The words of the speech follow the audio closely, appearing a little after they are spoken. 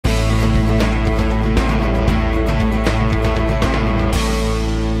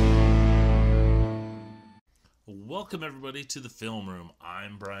Welcome everybody to the Film Room.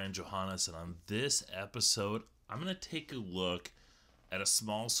 I'm Brian Johannes, and on this episode, I'm going to take a look at a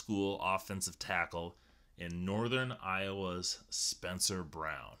small school offensive tackle in Northern Iowa's Spencer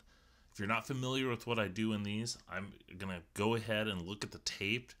Brown. If you're not familiar with what I do in these, I'm going to go ahead and look at the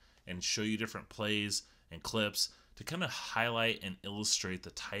tape and show you different plays and clips to kind of highlight and illustrate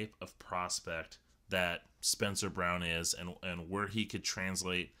the type of prospect that Spencer Brown is and where he could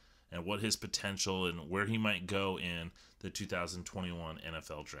translate and what his potential and where he might go in the 2021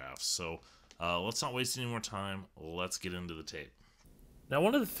 NFL draft. So let's not waste any more time. Let's get into the tape. Now,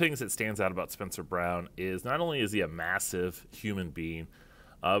 one of the things that stands out about Spencer Brown is not only is he a massive human being,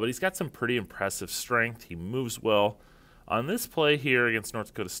 but he's got some pretty impressive strength. He moves well. On this play here against North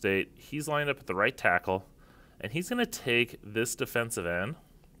Dakota State, he's lined up at the right tackle, and he's going to take this defensive end,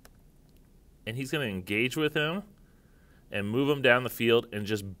 and he's going to engage with him and move him down the field and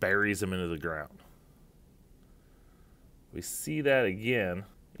just buries him into the ground. We see that again.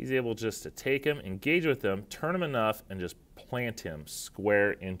 He's able just to take him, engage with him, turn him enough, and just plant him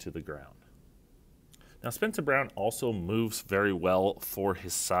square into the ground. Now, Spencer Brown also moves very well for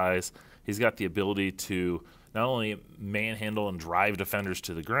his size. He's got the ability to not only manhandle and drive defenders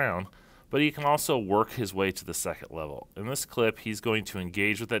to the ground, but he can also work his way to the second level. In this clip, he's going to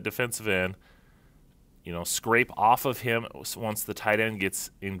engage with that defensive end, scrape off of him once the tight end gets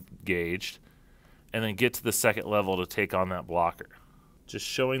engaged, and then get to the second level to take on that blocker. Just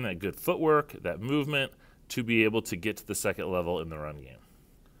showing that good footwork, that movement, to be able to get to the second level in the run game.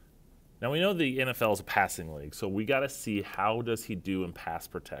 Now, we know the NFL is a passing league, so we got to see how does he do in pass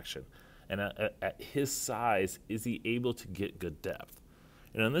protection. And at his size, is he able to get good depth?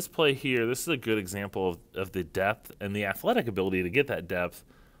 And in this play here, this is a good example of the depth and the athletic ability to get that depth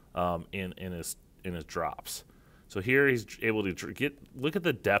in his drops. So here he's able to look at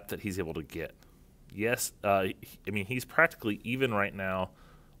the depth that he's able to get. Yes, he's practically even right now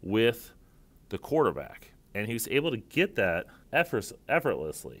with the quarterback, and he was able to get that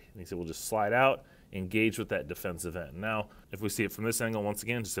effortlessly. And he's able to just slide out, engage with that defensive end. Now, if we see it from this angle, once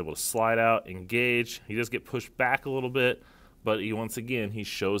again, just able to slide out, engage. He does get pushed back a little bit, but once again, he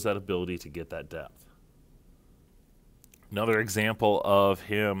shows that ability to get that depth. Another example of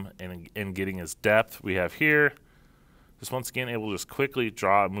him and getting his depth we have here. Just once again able to just quickly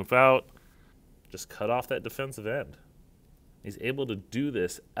draw and move out. Just cut off that defensive end. He's able to do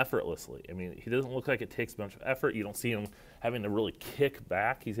this effortlessly. He doesn't look like it takes a bunch of effort. You don't see him having to really kick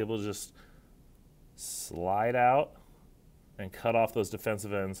back. He's able to just slide out and cut off those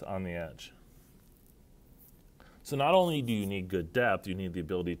defensive ends on the edge. So not only do you need good depth, you need the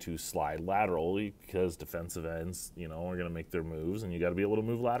ability to slide laterally because defensive ends, are going to make their moves, and you got to be able to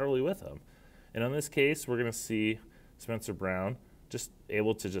move laterally with them. And in this case, we're going to see Spencer Brown just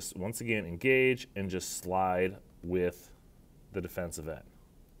able to just once again engage and just slide with the defensive end.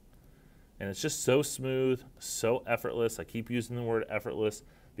 And it's just so smooth, so effortless. I keep using the word effortless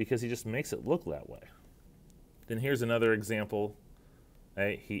because he just makes it look that way. Then here's another example.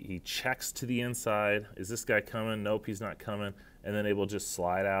 He checks to the inside. Is this guy coming? Nope, he's not coming. And then able to just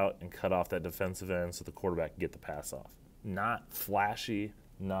slide out and cut off that defensive end so the quarterback can get the pass off. Not flashy,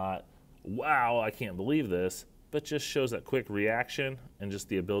 not, wow, I can't believe this, but just shows that quick reaction and just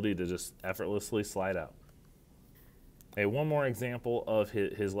the ability to just effortlessly slide out. One more example of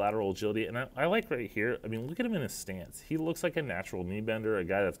his lateral agility, and I like right here, look at him in his stance. He looks like a natural knee bender, a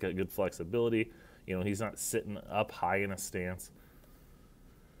guy that's got good flexibility. He's not sitting up high in a stance.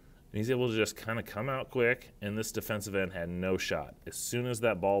 And he's able to just kind of come out quick, and this defensive end had no shot. As soon as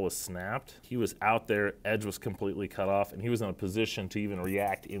that ball was snapped, he was out there, edge was completely cut off, and he was in a position to even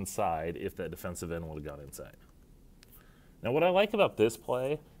react inside if that defensive end would have gone inside. Now, what I like about this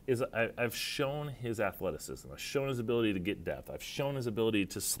play is I've shown his athleticism. I've shown his ability to get depth. I've shown his ability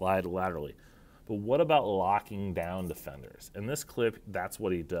to slide laterally. But what about locking down defenders? In this clip, that's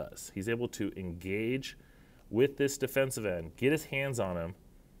what he does. He's able to engage with this defensive end, get his hands on him,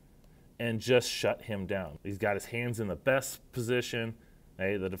 and just shut him down. He's got his hands in the best position.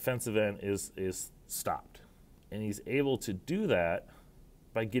 The defensive end is stopped. And he's able to do that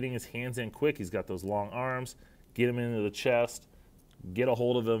by getting his hands in quick. He's got those long arms, get him into the chest, get a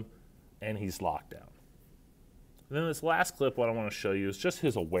hold of him, and he's locked down. And then this last clip, what I want to show you is just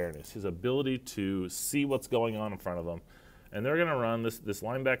his awareness, his ability to see what's going on in front of him. And they're going to run. This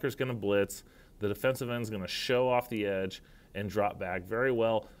linebacker's going to blitz. The defensive end's going to show off the edge and drop back very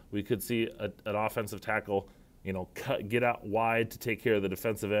well. We could see an offensive tackle, get out wide to take care of the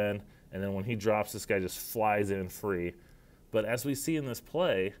defensive end, and then when he drops, this guy just flies in free. But as we see in this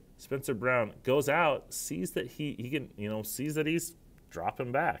play, Spencer Brown goes out, sees that he can, sees that he's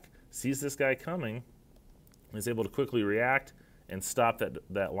dropping back, sees this guy coming, He's able to quickly react and stop that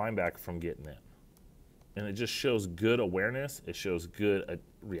linebacker from getting in. And it just shows good awareness. It shows good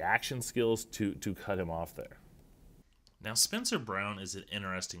reaction skills to cut him off there. Now, Spencer Brown is an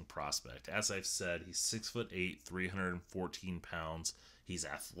interesting prospect. As I've said, he's 6'8", 314 pounds. He's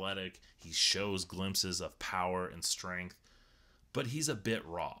athletic. He shows glimpses of power and strength, but he's a bit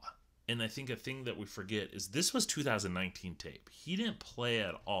raw. And I think a thing that we forget is this was 2019 tape. He didn't play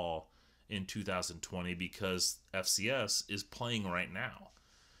at all in 2020 because FCS is playing right now.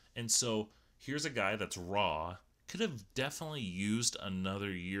 And so here's a guy that's raw, could have definitely used another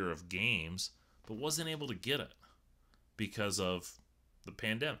year of games, but wasn't able to get it because of the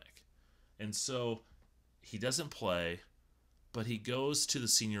pandemic. And so he doesn't play, but he goes to the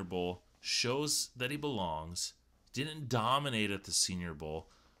Senior Bowl, shows that he belongs, didn't dominate at the Senior Bowl,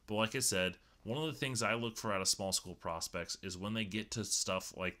 but like I said, one of the things I look for out of small school prospects is when they get to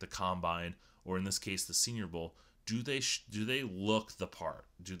stuff like the Combine, or in this case the Senior Bowl, do they look the part?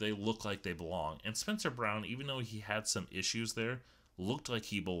 Do they look like they belong? And Spencer Brown, even though he had some issues there, looked like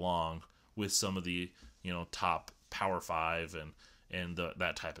he belonged with some of the top Power 5 and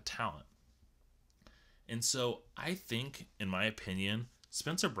that type of talent. And so I think, in my opinion,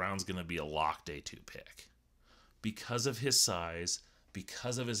 Spencer Brown's going to be a lock day 2 pick because of his size,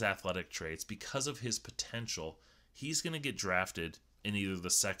 because of his athletic traits, because of his potential. He's going to get drafted in either the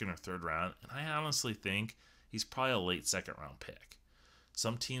 2nd or 3rd round, and I honestly think he's probably a late 2nd round pick.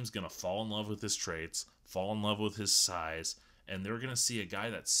 Some team's going to fall in love with his traits, fall in love with his size, and they're going to see a guy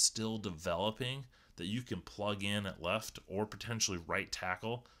that's still developing that you can plug in at left or potentially right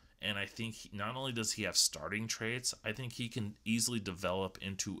tackle. And I think not only does he have starting traits, I think he can easily develop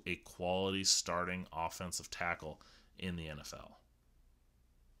into a quality starting offensive tackle in the NFL.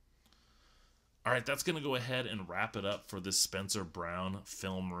 All right, that's going to go ahead and wrap it up for this Spencer Brown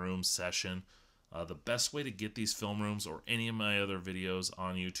film room session. The best way to get these film rooms or any of my other videos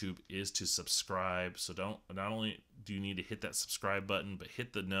on YouTube is to subscribe. So not only do you need to hit that subscribe button, but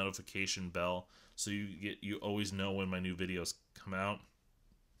hit the notification bell so you always know when my new videos come out.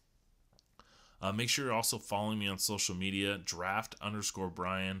 Make sure you're also following me on social media,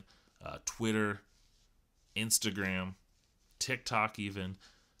 draft_Brian, Twitter, Instagram, TikTok even.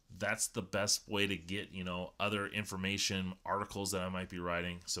 That's the best way to get, other information, articles that I might be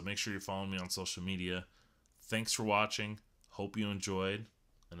writing. So make sure you're following me on social media. Thanks for watching. Hope you enjoyed.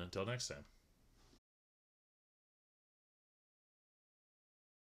 And until next time.